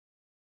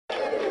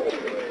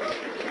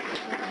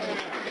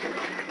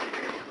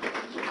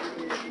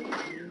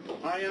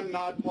am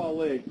not Paul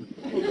Lee.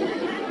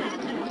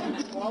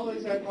 Paul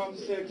is at home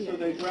sick, so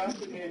they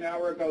drafted me an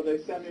hour ago. They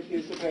sent me a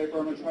piece of paper.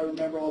 I'm going to try to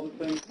remember all the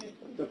things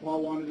that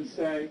Paul wanted to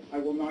say. I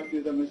will not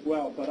do them as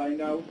well, but I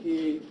know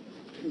he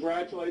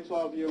congratulates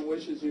all of you and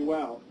wishes you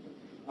well.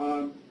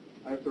 I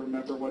have to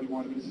remember what he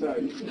wanted me to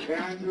say.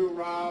 Andrew,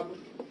 Rob,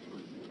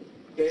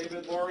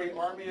 David, Lori,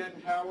 Armian,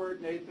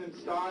 Howard, Nathan,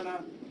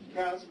 Stana,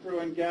 cast, crew,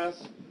 and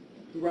guests,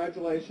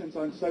 congratulations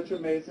on such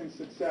amazing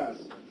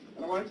success.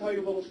 And I want to tell you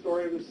a little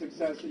story of the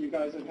success that you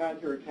guys have had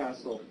here at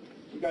Castle.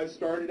 You guys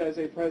started as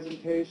a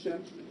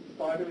presentation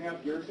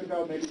 5.5 years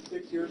ago, maybe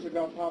 6 years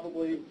ago,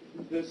 probably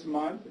this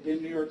month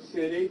in New York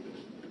City.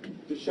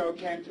 The show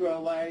came to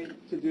LA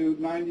to do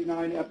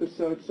 99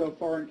 episodes so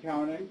far and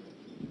counting.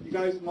 You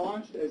guys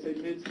launched as a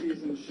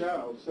mid-season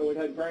show, so it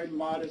had very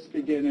modest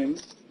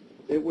beginnings.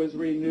 It was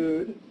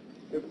renewed.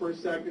 The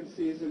first, second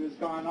season has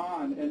gone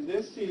on, and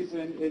this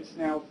season it's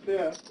now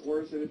 5th,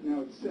 or is it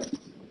now 6th?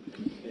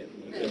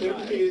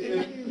 5th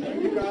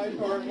season. You guys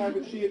have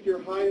achieved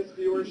your highest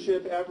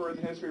viewership ever in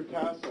the history of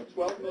Castle.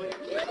 12 million.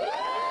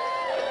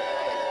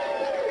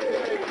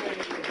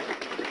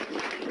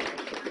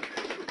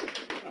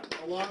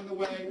 Along the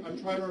way, I'm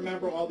trying to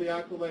remember all the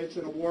accolades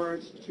and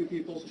awards, 2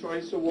 People's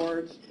Choice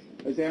Awards,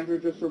 as Andrew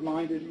just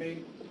reminded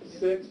me,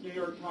 6 New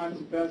York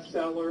Times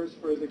bestsellers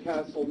for the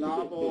Castle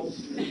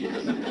novels. You're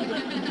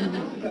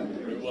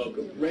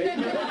welcome.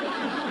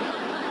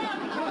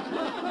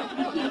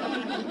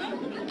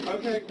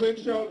 Okay, quick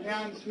show of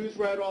hands, who's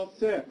read all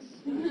 6?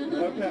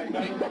 Okay.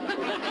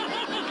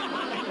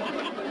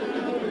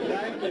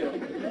 Thank you.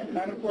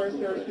 And of course,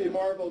 there's the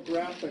Marvel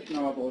graphic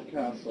novel of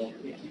Castle.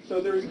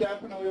 So there's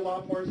definitely a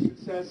lot more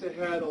success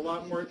ahead, a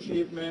lot more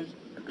achievement,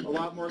 a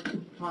lot more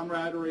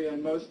camaraderie,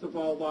 and most of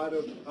all,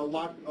 a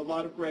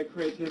lot of great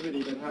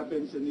creativity that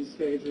happens in these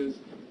stages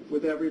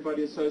with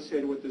everybody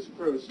associated with this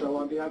crew. So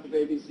on behalf of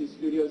ABC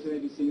Studios and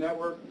ABC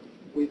Network,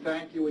 we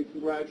thank you, we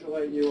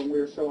congratulate you, and we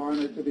are so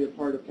honored to be a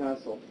part of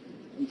Castle.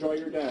 Enjoy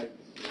your day.